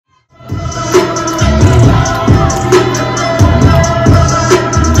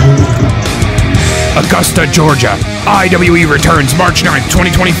Augusta, Georgia. IWE returns March 9th,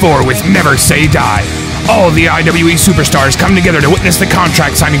 2024 with Never Say Die. All the IWE superstars come together to witness the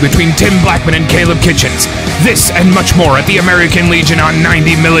contract signing between Tim Blackman and Caleb Kitchens. This and much more at the American Legion on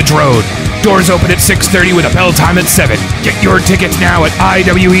 90 Millage Road. Doors open at 6:30 with a bell time at 7. Get your tickets now at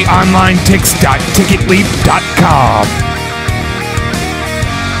iweonlinetix.ticketleap.com.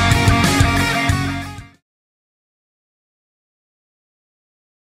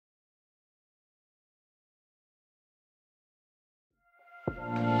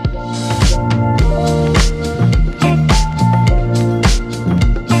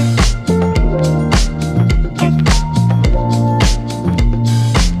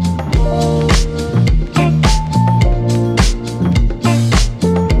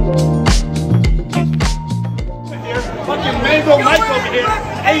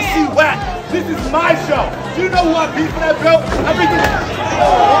 This is my show. Do you know who I beat for that belt? I beat this.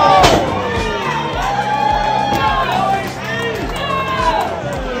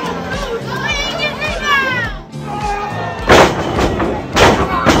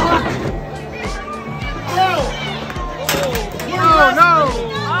 Oh no!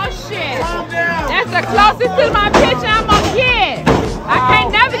 Oh shit! That's the closest to my picture I'm gonna get. I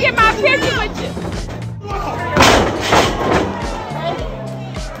can't never get my picture with you.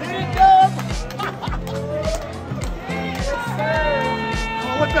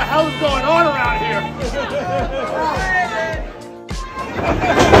 What the hell is going on around here?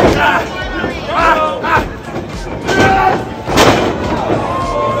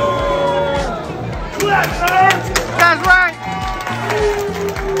 That's right.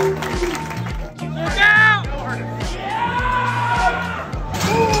 Look out!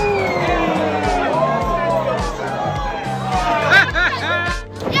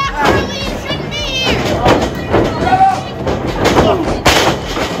 Yeah, Carlie, you shouldn't be here.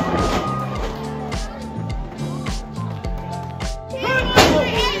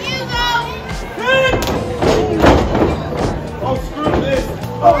 Oh, screw this.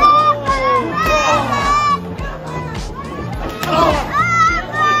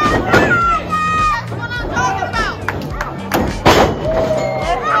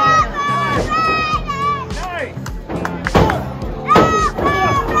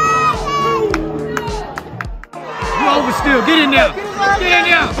 You over still. Get in there. Get in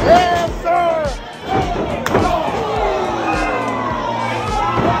there. Yes, sir.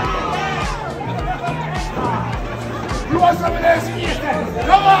 You want some of this?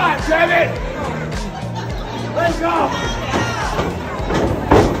 Come on, damn it! Let's go!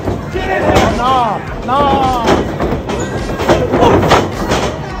 Get in there! No!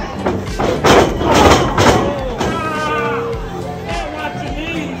 Watch your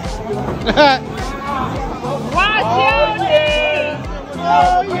knees! Watch your knees!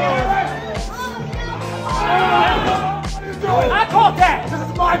 Oh, yeah! I caught that! This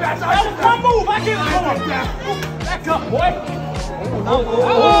is my match! That was my move! I can't come on! Back up, boy! Oh,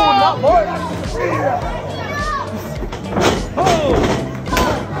 not boy!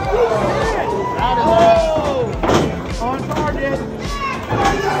 On target!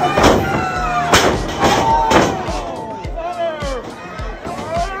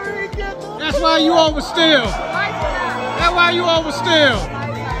 That's why you over still. That's why you over still.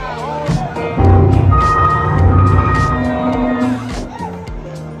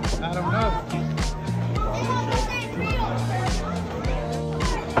 I don't know.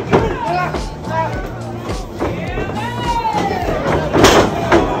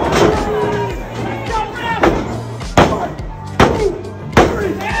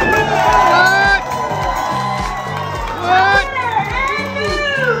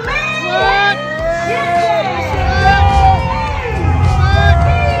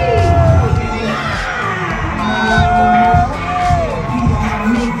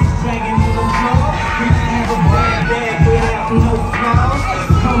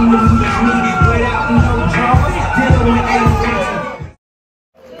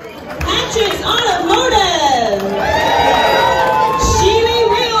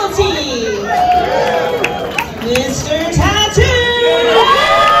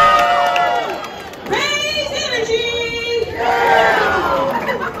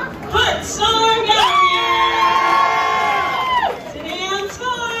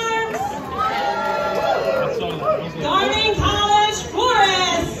 Garden College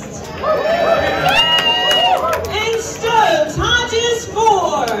Forest.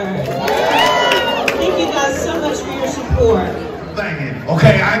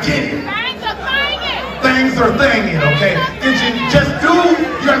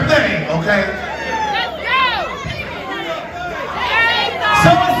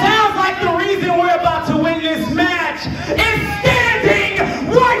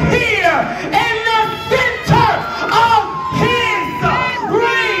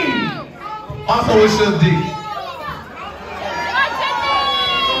 Also, it's Suge D.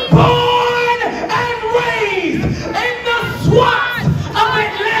 Born and raised in the swamp of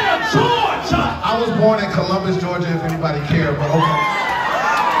Atlanta, Georgia. I was born in Columbus, Georgia, if anybody cared, but okay.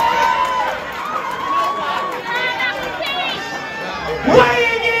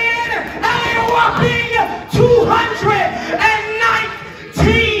 Weighing in at a whopping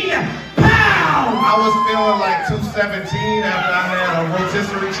 219 pounds. I was feeling like 217 after I had a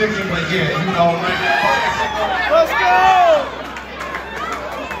rotisserie chicken, but yeah, you know, like. Let's go!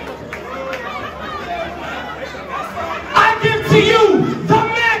 I give to you the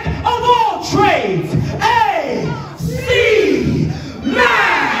Mack of all trades, A.C.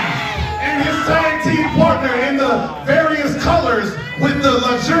 Mack! And his tag team partner in the various colors with the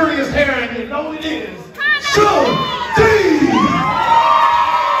luxurious hair, and you know it is Suge D!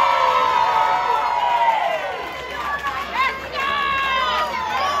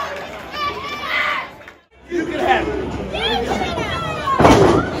 You can have it.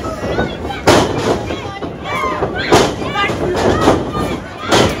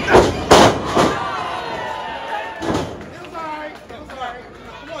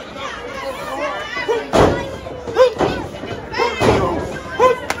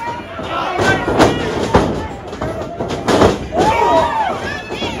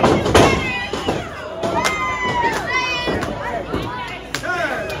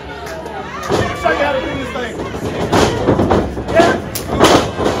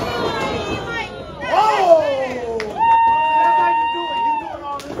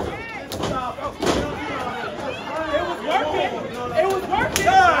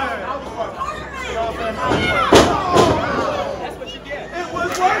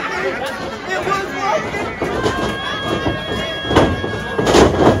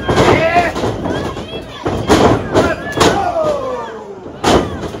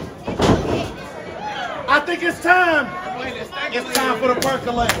 I think it's time. It's time for the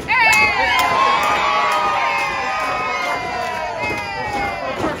percolate.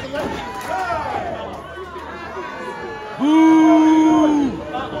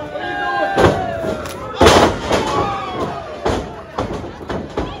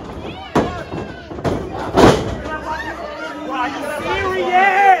 Are you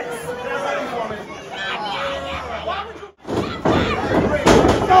serious?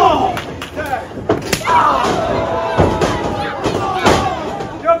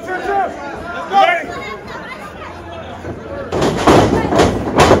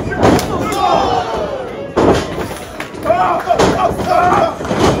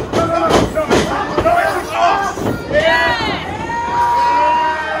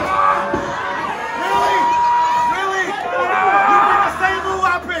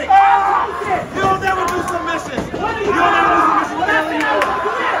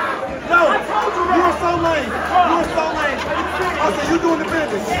 You doing the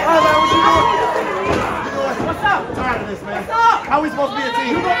business. All right, man, what you doing? What's up? I'm tired of this, man. What's up? How we supposed to be a team?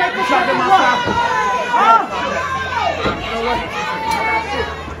 You gonna make me try to get my style? You know what?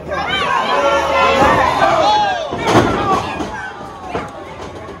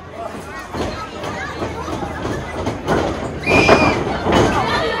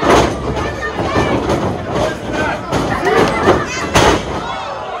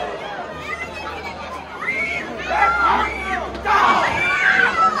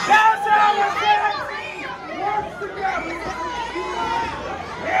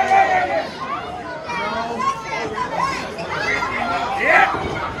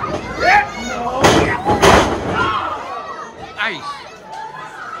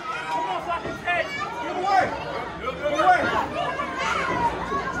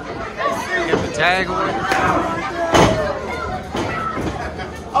 Tag away.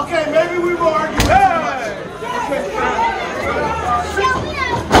 Okay, maybe we will argue.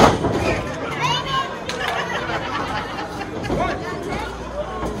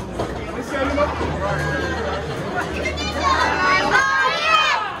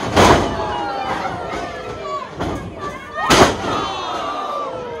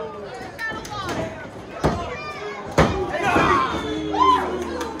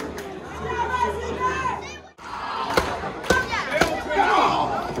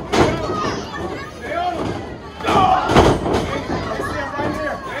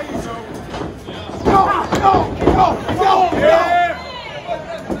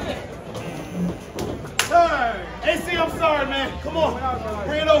 AC, I'm sorry, man. Come on.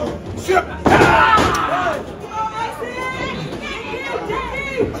 Bring it over. Ship.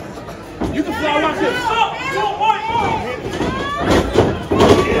 You can fly like this.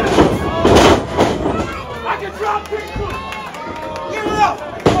 I can drop this. Give it up.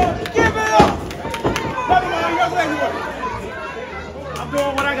 Give it up.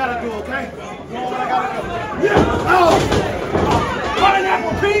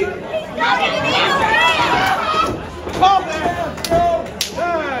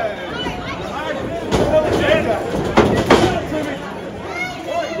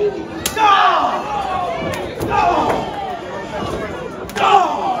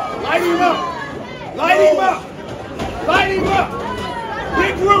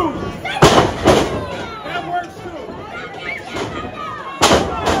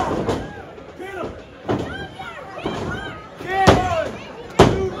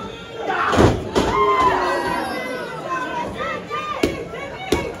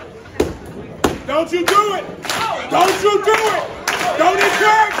 Don't you do it! Don't you do it! Don't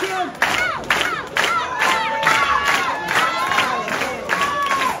encourage him!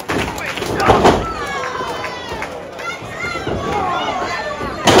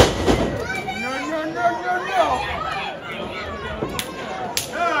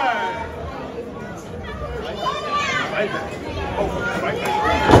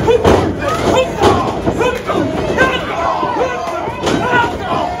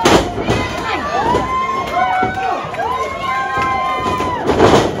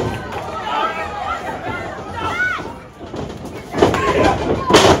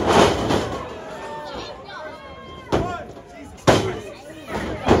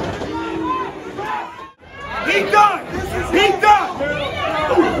 He done! He done!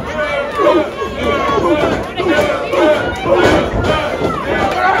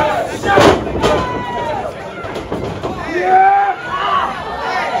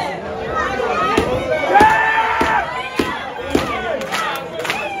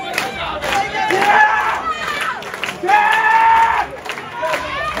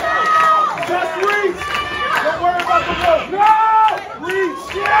 Just reach! Don't worry about the rope! No! Reach!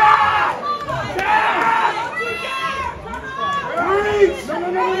 Reach! No!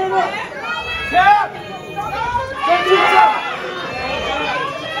 Tap! Don't do tap!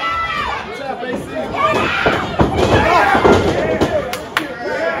 Tap, AC.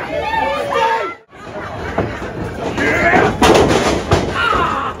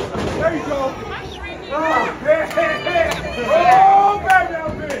 There you go. Oh, back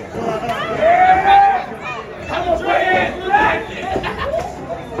down, bitch. Yeah! I'm gonna play it black.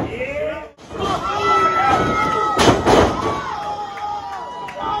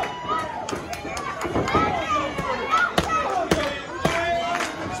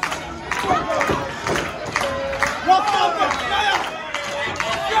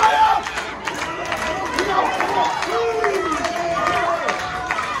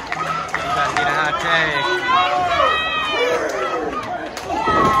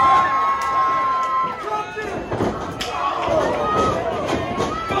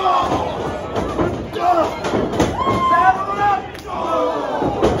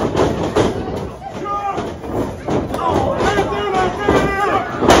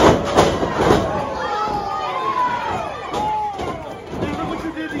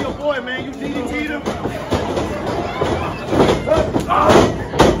 Man, you DDT'd him.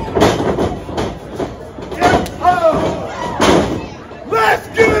 Let's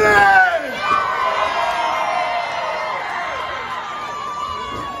get it!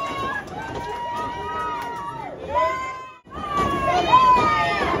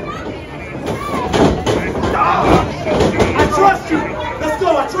 I trust you. Let's go.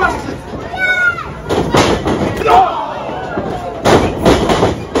 I trust you.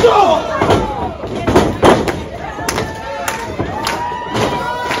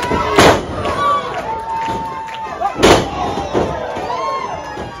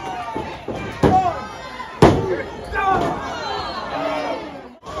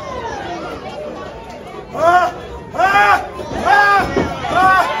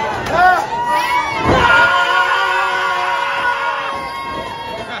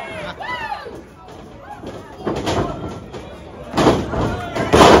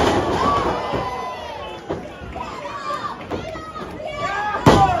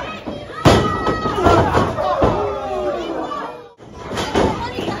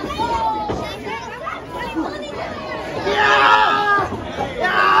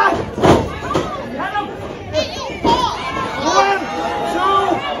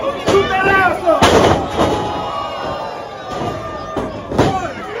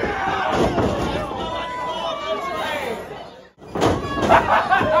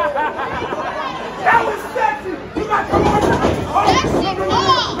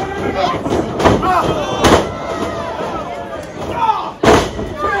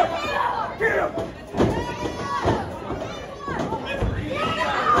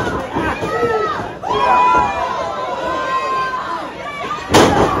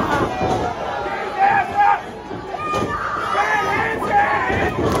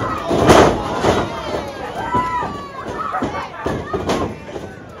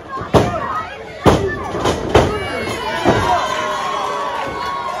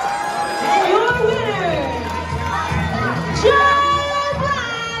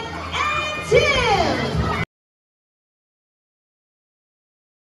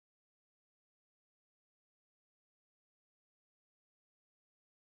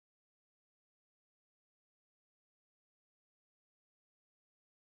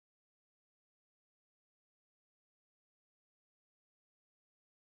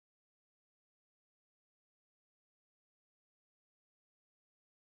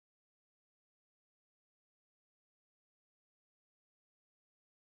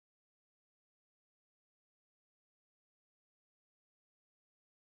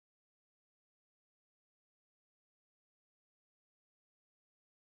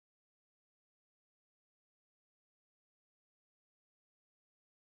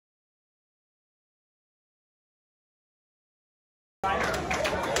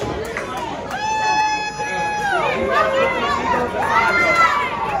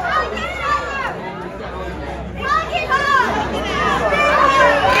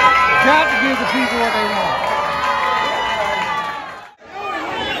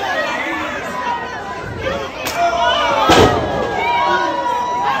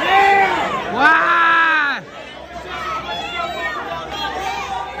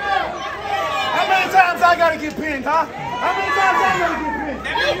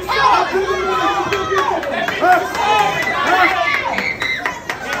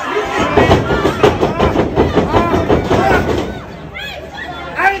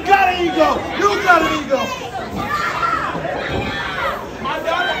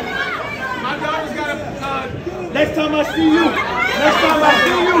 time I see you,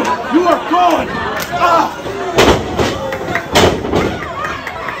 you are gone.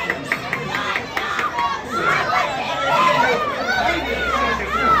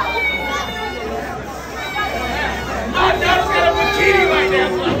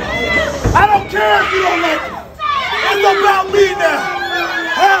 I don't care if you don't like it. It's about me now.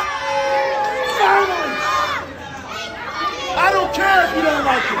 Huh? Finally. I don't care if you don't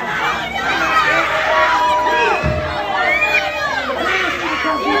like it.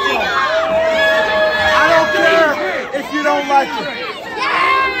 I don't care if you don't like it.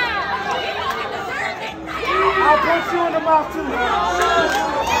 I'll punch you in the mouth too.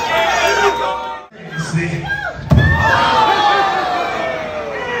 See?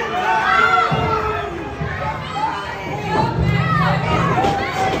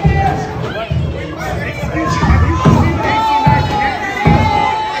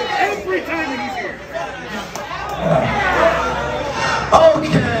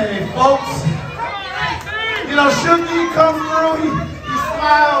 Okay, folks. You know, Suge comes through, he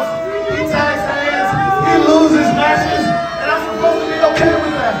smiles, he tags hands, he loses matches, and I'm supposed to be okay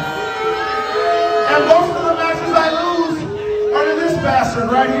with that. And most of the matches I lose are to this bastard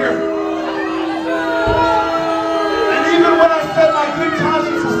right here. And even when I set my good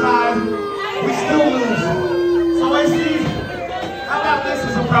conscience aside, we still lose. So AC, how about this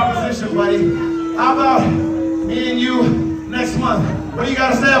as a proposition, buddy? How about me and you next month? What do you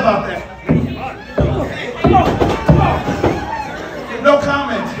got to say about that? No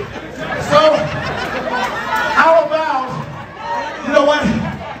comment. So, how about, you know what?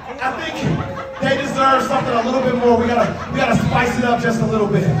 I think they deserve something a little bit more. We gotta spice it up just a little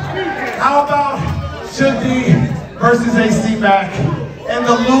bit. How about Suge versus AC Mack, and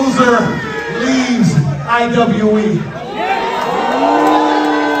the loser leaves IWE?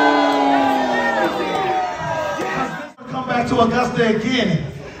 Come back to Augusta again.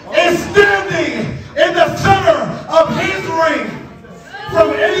 Is standing in the center of his ring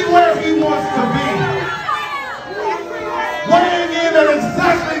from anywhere he wants to be. Weighing in at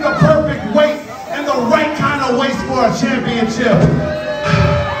exactly the perfect weight and the right kind of waist for a championship.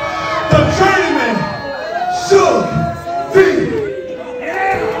 The journeyman, Suge.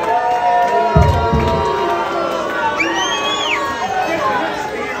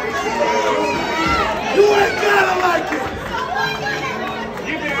 You ain't gotta like it.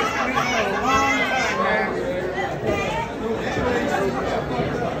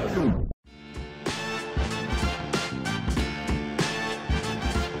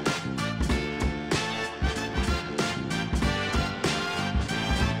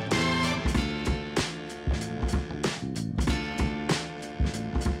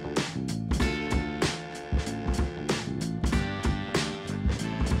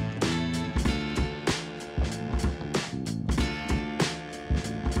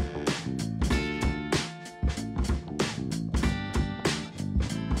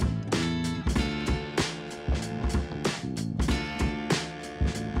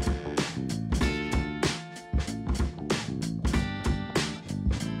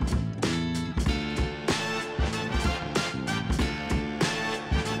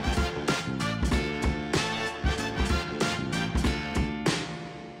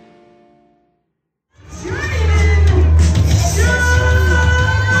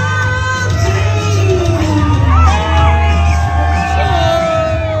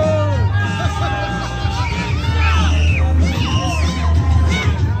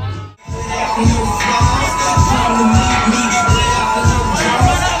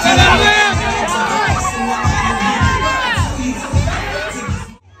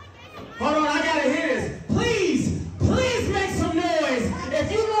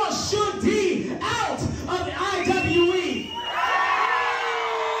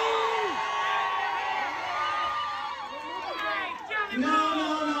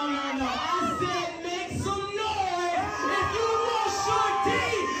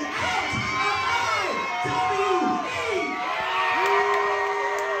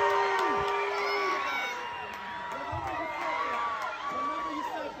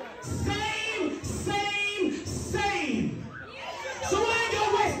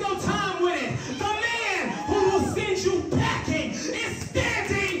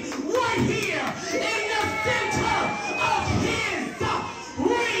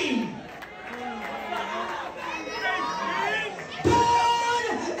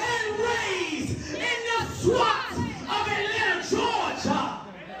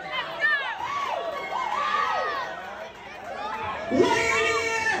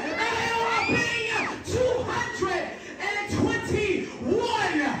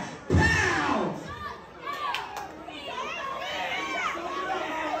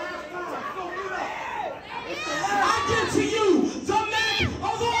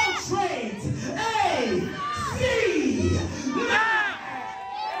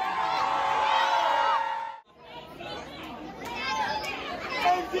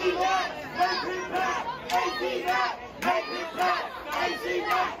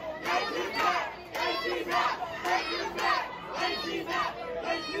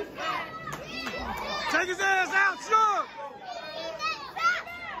 his ass out, Suge!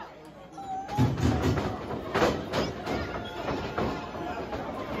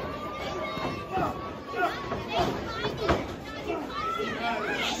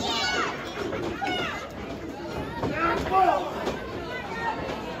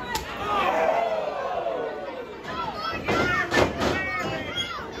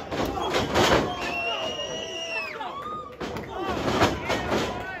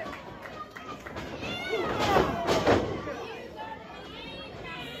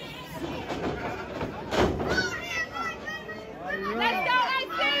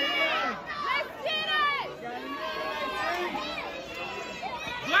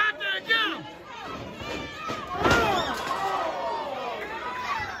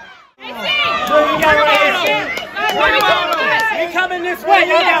 He coming this way.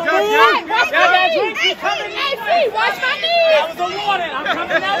 Y'all got food? Y'all got drinks? He coming this way. Watch my knees. That was a warning. I'm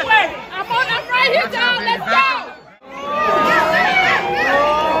coming that way. I'm right here, y'all. Let's go.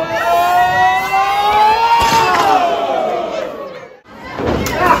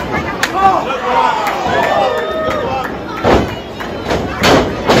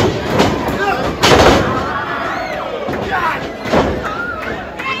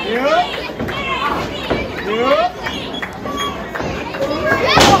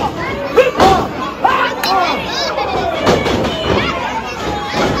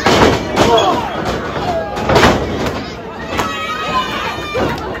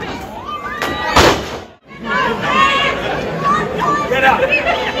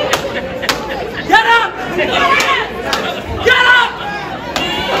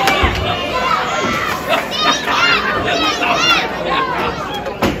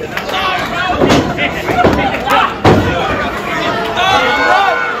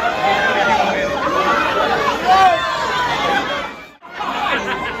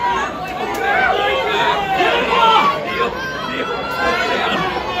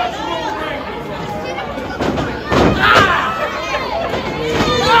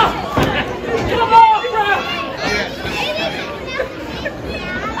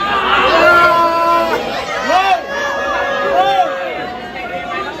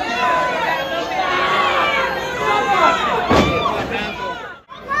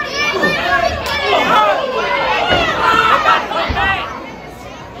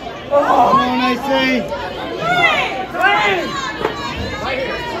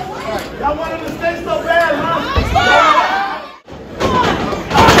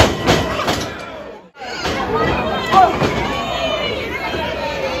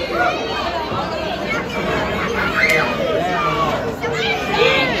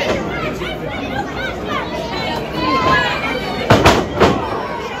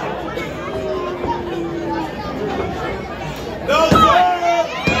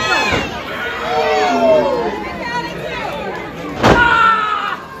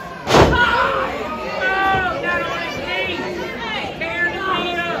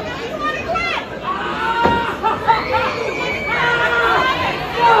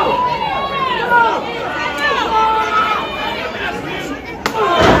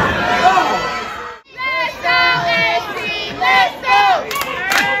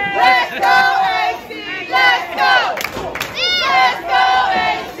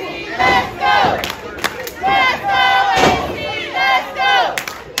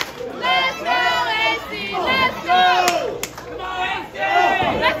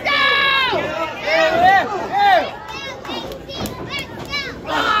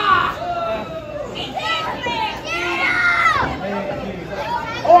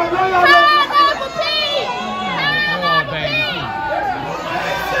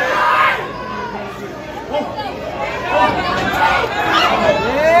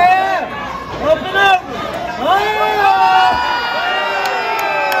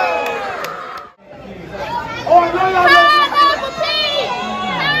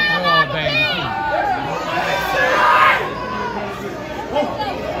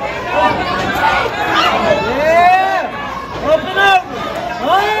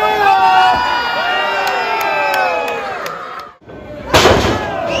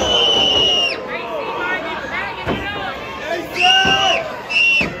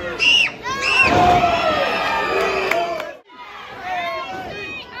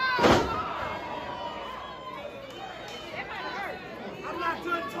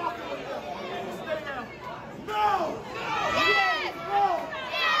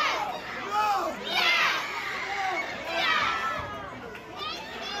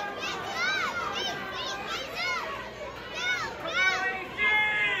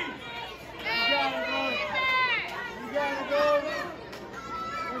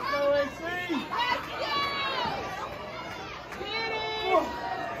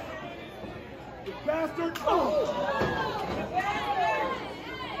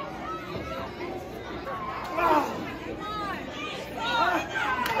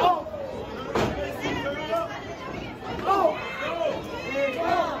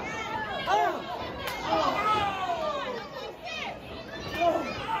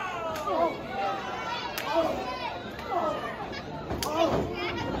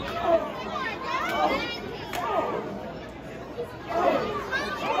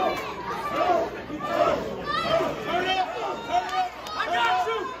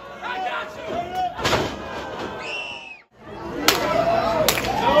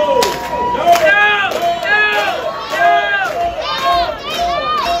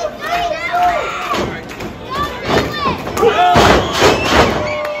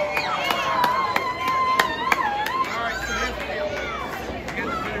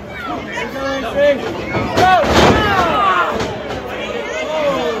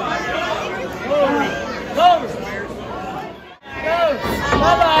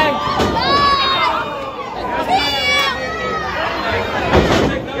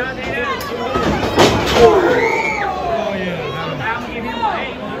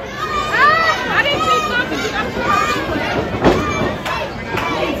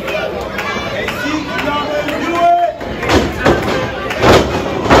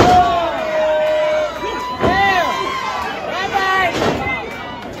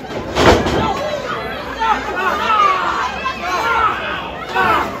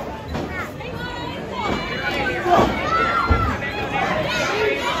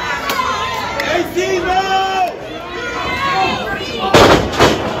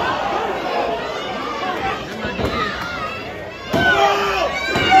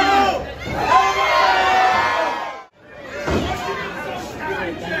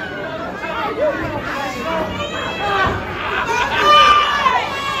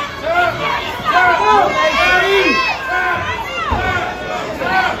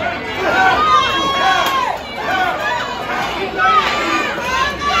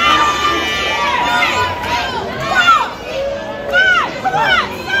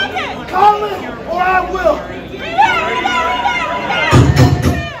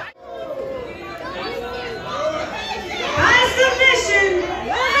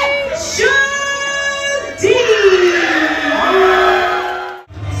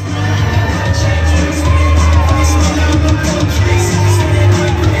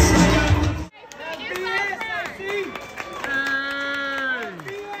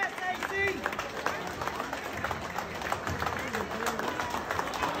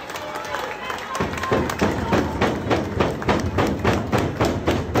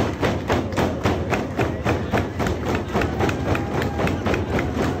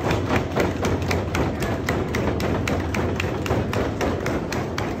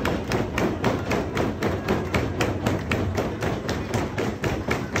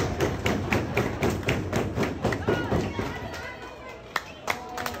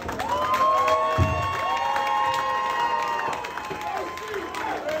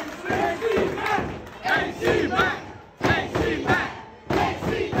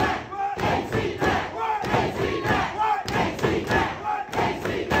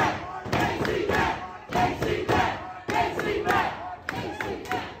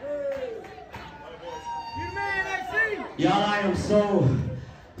 Y'all, I am so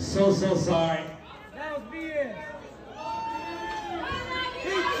sorry. That was BS.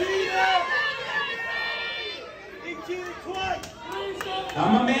 He cheated twice.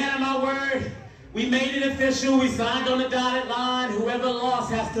 I'm a man of my word. We made it official. We signed on the dotted line. Whoever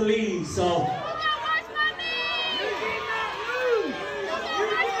lost has to leave. So.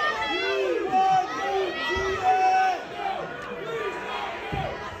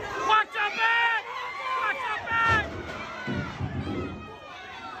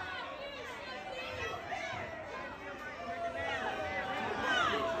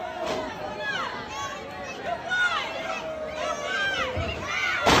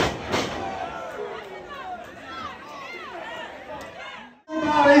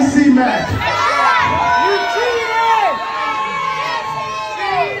 Mack. You cheated!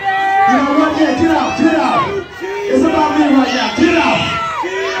 You know what? Yeah, get out, get out. It's about me right now. Get out.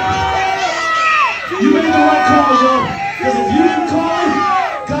 You made the right call, yo. Because if you didn't call it,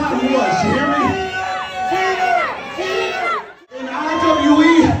 God was. You hear me? In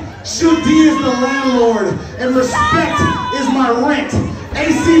IWE, Suge is the landlord, and respect is my rent.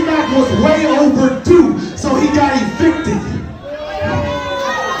 AC Mack was way overdue, so he got evicted.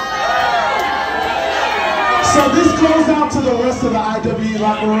 So this goes out to the rest of the IWE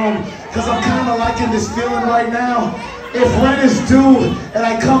locker room, because I'm kind of liking this feeling right now. If rent is due and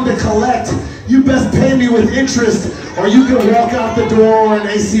I come to collect, you best pay me with interest, or you can walk out the door, or in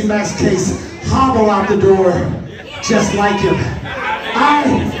AC Mack's case, hobble out the door, just like him. I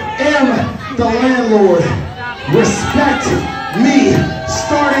am the landlord. Respect me,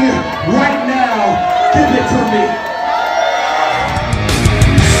 starting right now. Give it to me.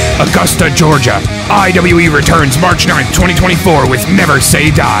 Augusta, Georgia. IWE returns March 9th, 2024 with Never Say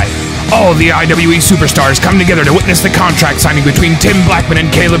Die. All the IWE superstars come together to witness the contract signing between Tim Blackman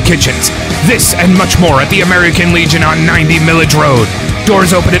and Caleb Kitchens. This and much more at the American Legion on 90 Millage Road.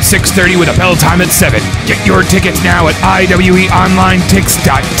 Doors open at 6:30 with a bell time at 7. Get your tickets now at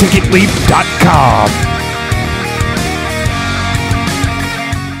iweonlinetix.ticketleap.com.